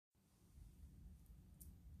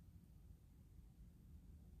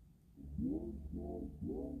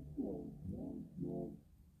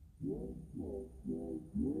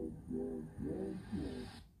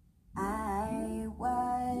I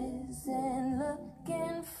wasn't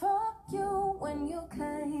looking for you when you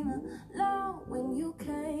came along, when you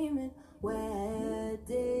came in. Where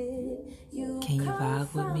did you Can you come vibe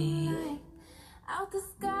with from? me? Out the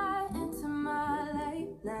sky into my life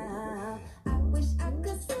now. I wish I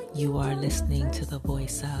could say You are listening to the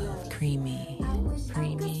voice of Creamy.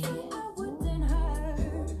 Creamy. I wouldn't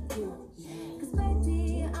hurt you. 'Cause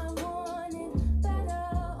baby, I want it better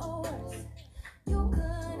or worse. You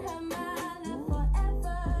could have my love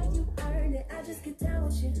forever. You earned it. I just get down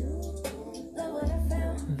with you. Love what I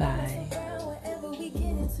found. Bye. Wherever we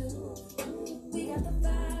get into. We got the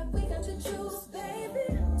vibe, we got the juice, baby.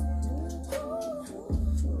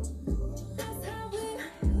 That's how we.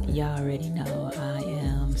 Y'all already know I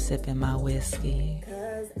am sipping my whiskey,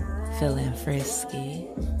 feeling frisky.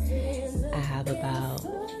 I have about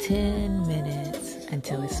 10 minutes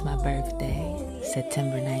until it's my birthday,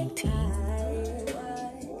 September 19th.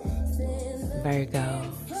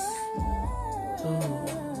 Virgos. Ooh,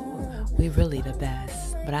 we really the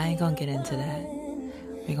best, but I ain't gonna get into that.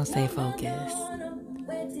 We're gonna stay focused.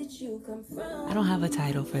 I don't have a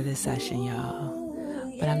title for this session, y'all,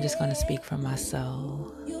 but I'm just gonna speak from my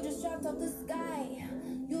soul.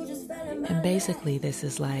 And basically, this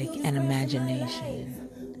is like an imagination.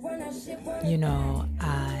 You know,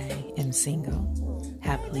 I am single,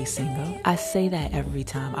 happily single. I say that every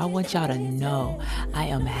time. I want y'all to know I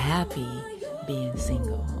am happy being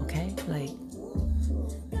single, okay? Like,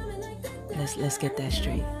 let's get that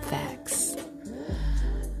straight. Facts.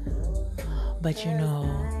 But you know,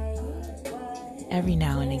 every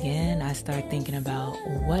now and again, I start thinking about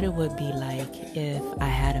what it would be like if I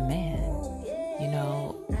had a man. You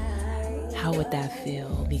know, how would that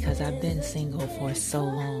feel? Because I've been single for so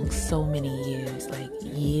long, so many years, like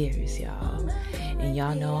years, y'all. And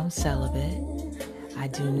y'all know I'm celibate. I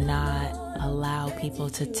do not allow people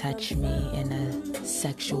to touch me in a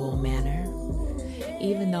sexual manner.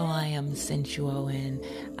 Even though I am sensual and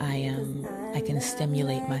I can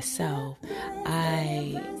stimulate myself,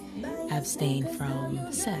 I abstain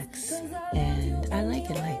from sex. And I like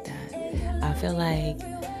it like that. I feel like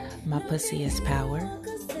my pussy is power.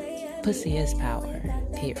 Pussy is power,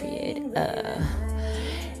 period.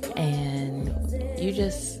 And you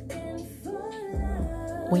just,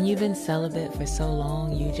 when you've been celibate for so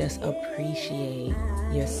long, you just appreciate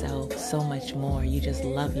yourself so much more. You just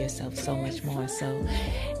love yourself so much more. So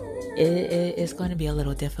it's going to be a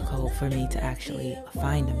little difficult for me to actually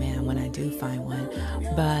find a man when I do find one.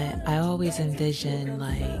 But I always envision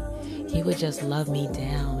like he would just love me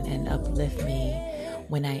down and uplift me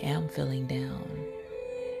when I am feeling down.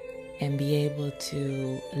 And be able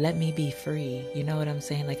to let me be free. You know what I'm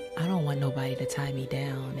saying? Like, I don't want nobody to tie me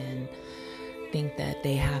down and think that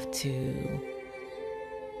they have to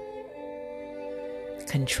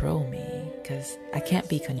control me. Because I can't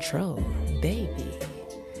be controlled. Baby,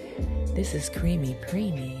 this is creamy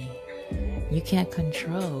preemie. You can't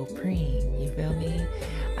control preem. You feel me?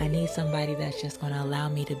 I need somebody that's just going to allow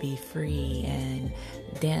me to be free and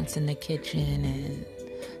dance in the kitchen and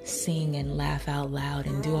sing and laugh out loud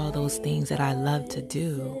and do all those things that I love to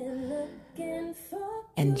do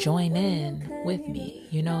and join in with me.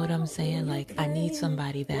 You know what I'm saying? Like, I need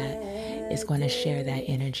somebody that is going to share that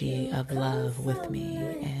energy of love with me,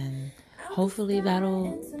 and hopefully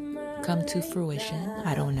that'll come to fruition.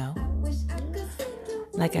 I don't know.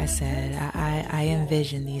 Like I said, I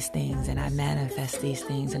envision these things and I manifest these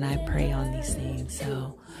things and I pray on these things.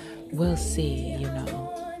 So we'll see, you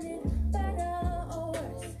know.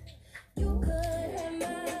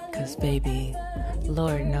 Because, baby,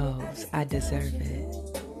 Lord knows I deserve it.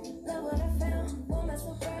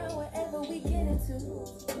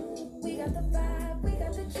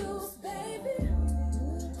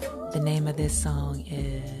 The name of this song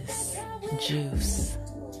is Juice.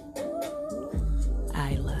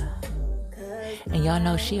 Isla. And y'all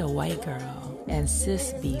know she a white girl. And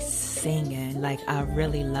sis be singing. Like, I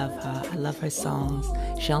really love her. I love her songs.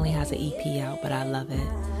 She only has an EP out, but I love it.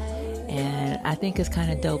 And I think it's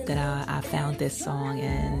kind of dope that I found this song,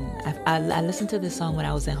 and I listened to this song when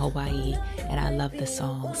I was in Hawaii, and I love the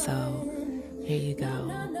song. So here you go.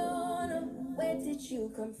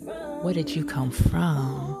 Where did you come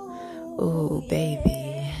from? Ooh,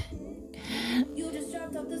 baby.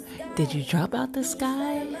 Did you drop out the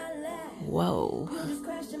sky? Whoa.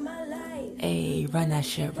 Hey, run that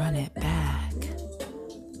shit, run it back.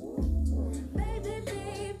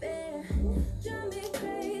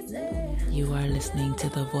 You are listening to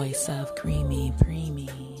the voice of Creamy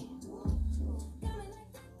Preemie.